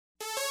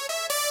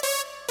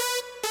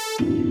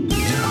One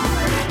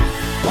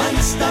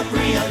Stop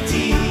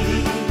Realty,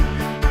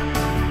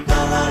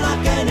 todo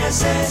lo que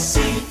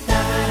necesitas.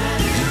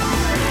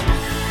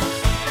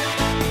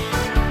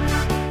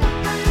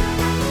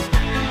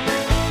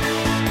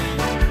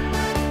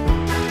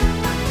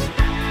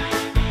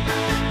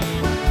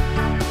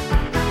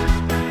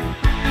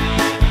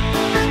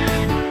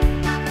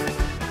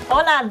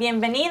 Hola,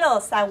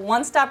 bienvenidos a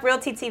One Stop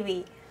Realty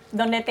TV,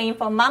 donde te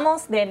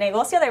informamos del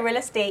negocio de real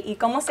estate y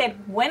cómo ser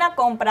buena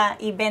compra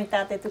y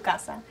venta de tu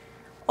casa.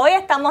 Hoy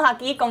estamos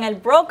aquí con el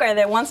broker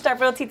de One Stop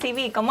Realty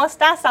TV. ¿Cómo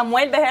estás,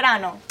 Samuel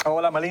Bejarano?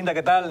 Hola, Melinda,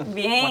 ¿qué tal?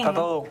 Bien. ¿Cómo está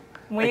todo?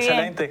 Muy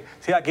excelente. bien.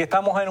 Sí, aquí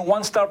estamos en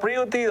One Stop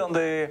Realty,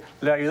 donde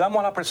le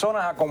ayudamos a las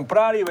personas a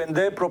comprar y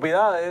vender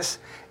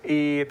propiedades.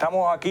 Y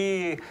estamos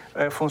aquí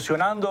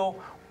funcionando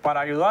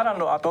para ayudar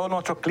a todos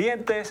nuestros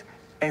clientes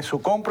en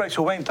su compra y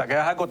su venta, que es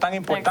algo tan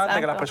importante.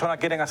 Exacto. Que las personas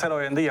quieren hacer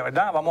hoy en día,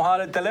 ¿verdad? Vamos a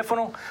dar el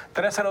teléfono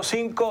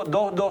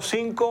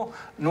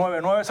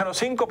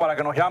 305-225-9905 para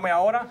que nos llame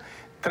ahora.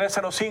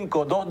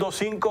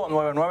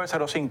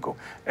 305-225-9905.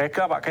 Es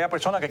que aquella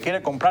persona que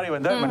quiere comprar y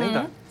vender,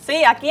 Melinda.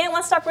 Sí, aquí en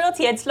One Stop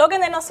Realty, el slogan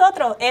de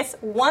nosotros es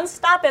One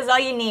Stop is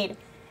all you need.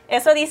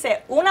 Eso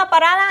dice, una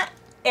parada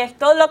es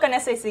todo lo que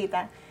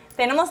necesita.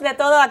 Tenemos de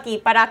todo aquí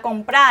para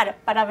comprar,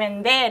 para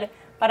vender,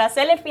 para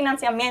hacer el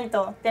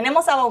financiamiento.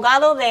 Tenemos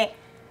abogados de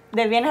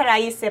bienes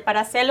raíces para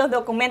hacer los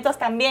documentos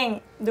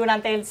también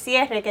durante el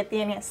cierre que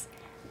tienes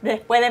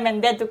después de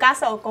vender tu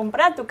casa o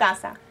comprar tu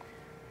casa.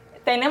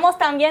 Tenemos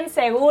también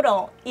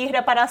seguro y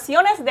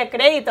reparaciones de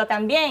crédito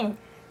también.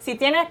 Si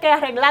tienes que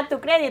arreglar tu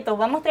crédito,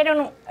 vamos a tener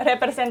un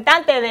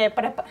representante de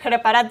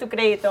reparar tu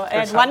crédito,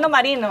 Eduardo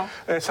Marino.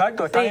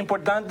 Exacto, es tan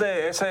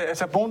importante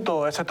ese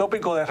punto, ese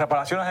tópico de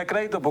reparaciones de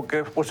crédito,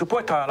 porque por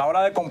supuesto a la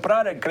hora de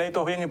comprar el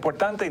crédito es bien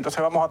importante,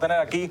 entonces vamos a tener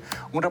aquí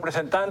un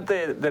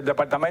representante del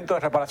Departamento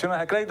de Reparaciones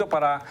de Crédito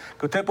para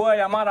que usted pueda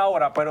llamar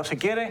ahora, pero si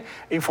quiere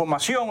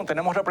información,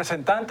 tenemos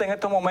representante en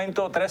estos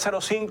momentos,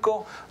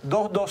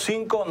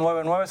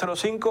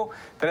 305-225-9905,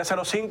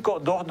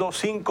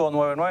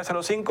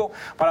 305-225-9905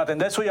 para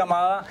atender su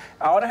llamada.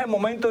 Ahora es el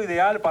momento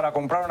ideal para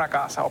comprar una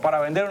casa o para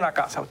vender una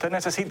casa. Usted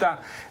necesita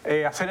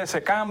hacer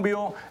ese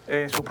cambio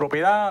en su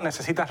propiedad,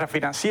 necesita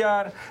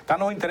refinanciar, están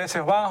los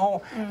intereses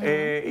bajos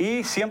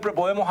y siempre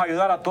podemos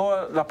ayudar a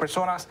todas las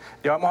personas.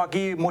 Llevamos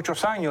aquí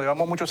muchos años en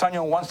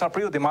One Stop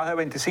Realty, más de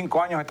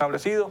 25 años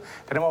establecidos.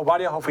 Tenemos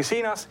varias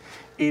oficinas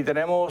y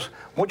tenemos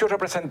muchos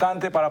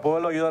representantes para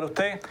poderlo ayudar a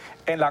usted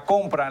en la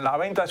compra, en la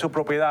venta de su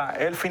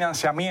propiedad, el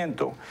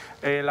financiamiento,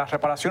 las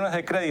reparaciones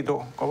de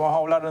crédito, como vamos a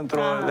hablar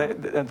dentro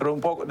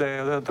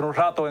de un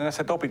rato en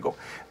ese tópico.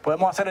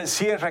 Podemos hacer el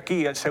cierre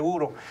aquí, el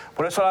seguro.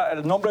 Por eso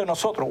el nombre de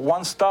nosotros,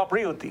 One Stop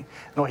Realty.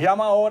 Nos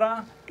llama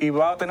ahora y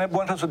va a tener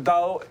buen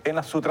resultado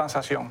en su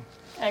transacción.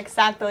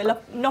 Exacto.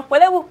 Nos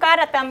puede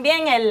buscar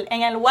también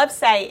en el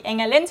website, en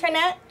el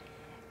internet.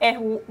 Es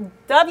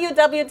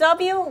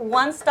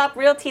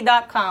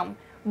www.onestoprealty.com.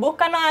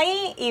 Búscanos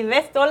ahí y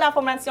ves toda la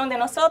información de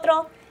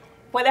nosotros.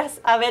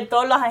 Puedes ver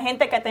todos los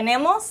agentes que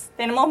tenemos.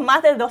 Tenemos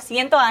más de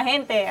 200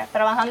 agentes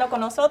trabajando con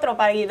nosotros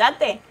para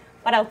ayudarte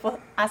para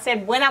hacer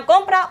buena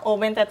compra o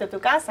venta de tu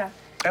casa.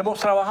 Hemos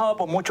trabajado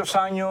por muchos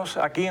años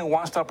aquí en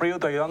One Stop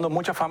Realty ayudando a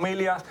muchas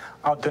familias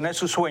a obtener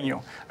su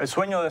sueño. El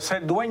sueño de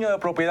ser dueño de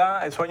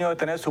propiedad, el sueño de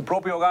tener su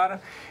propio hogar.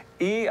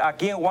 Y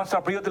aquí en One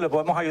Stop Realty le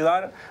podemos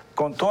ayudar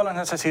con todas las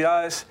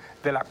necesidades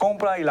de la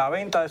compra y la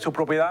venta de su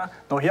propiedad.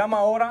 Nos llama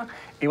ahora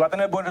y va a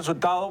tener buen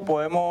resultado.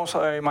 Podemos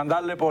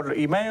mandarle por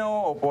email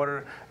o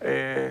por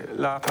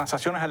las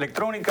transacciones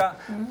electrónicas,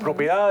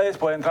 propiedades.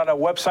 Puede entrar al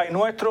website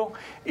nuestro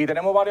y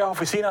tenemos varias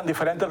oficinas en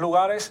diferentes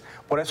lugares.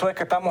 Por eso es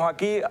que estamos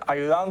aquí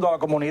ayudando a la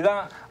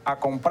comunidad a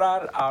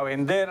comprar, a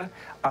vender,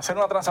 a hacer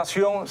una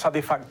transacción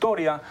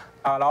satisfactoria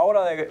a la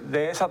hora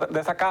de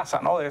esa casa,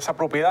 ¿no? De esa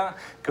propiedad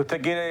que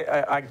usted quiere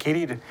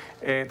adquirir.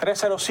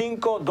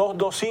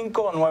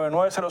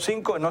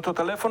 305-225-9905 en nuestro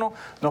teléfono.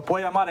 Nos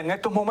puede llamar en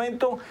estos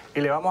momentos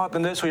y le vamos a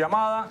atender su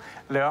llamada.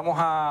 Le vamos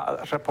a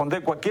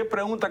responder cualquier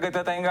pregunta que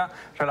usted tenga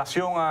en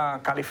relación a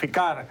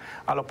calificar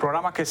a los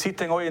programas que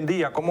existen hoy en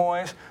día. Cómo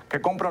es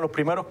que compran los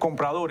primeros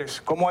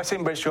compradores, cómo ese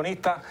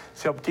inversionista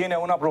se obtiene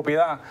una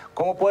propiedad,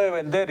 cómo puede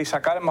vender y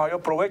sacar el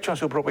mayor provecho en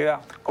su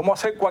propiedad, cómo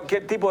hacer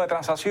cualquier tipo de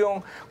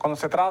transacción cuando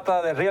se trata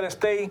de real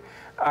estate.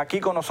 Aquí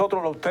con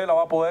nosotros usted la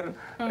va a poder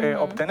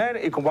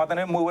obtener y va a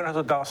tener muy buenos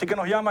resultados. Así que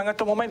nos llama en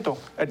estos momentos.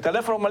 El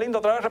teléfono, Melinda,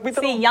 otra vez,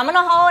 repítelo. Sí,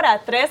 llámanos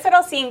ahora,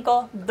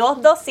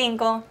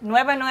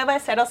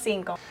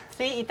 305-225-9905.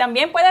 Sí, y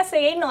también puedes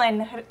seguirnos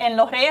en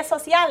las redes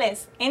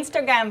sociales,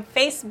 Instagram,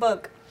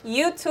 Facebook,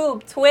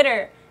 YouTube,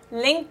 Twitter,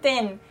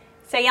 LinkedIn.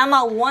 Se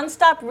llama One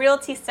Stop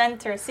Realty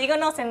Center.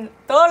 Síguenos en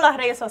todas las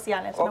redes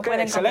sociales. Ok,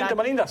 excelente,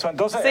 Melinda.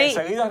 Entonces,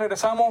 enseguida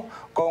regresamos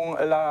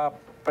con la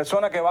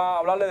persona que va a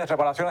hablarle de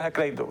reparaciones de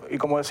crédito. Y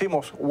como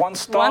decimos, One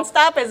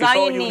Stop is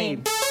all you need.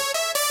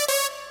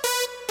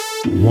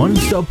 One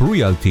Stop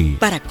Realty.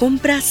 Para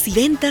compras y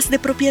ventas de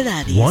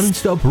propiedades, One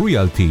Stop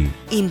Realty.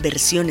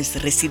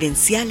 inversiones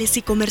residenciales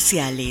y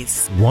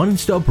comerciales. One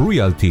Stop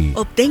Realty.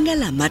 Obtenga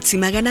la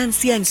máxima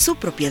ganancia en su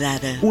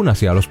propiedad.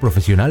 Únase a los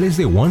profesionales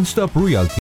de One Stop Realty.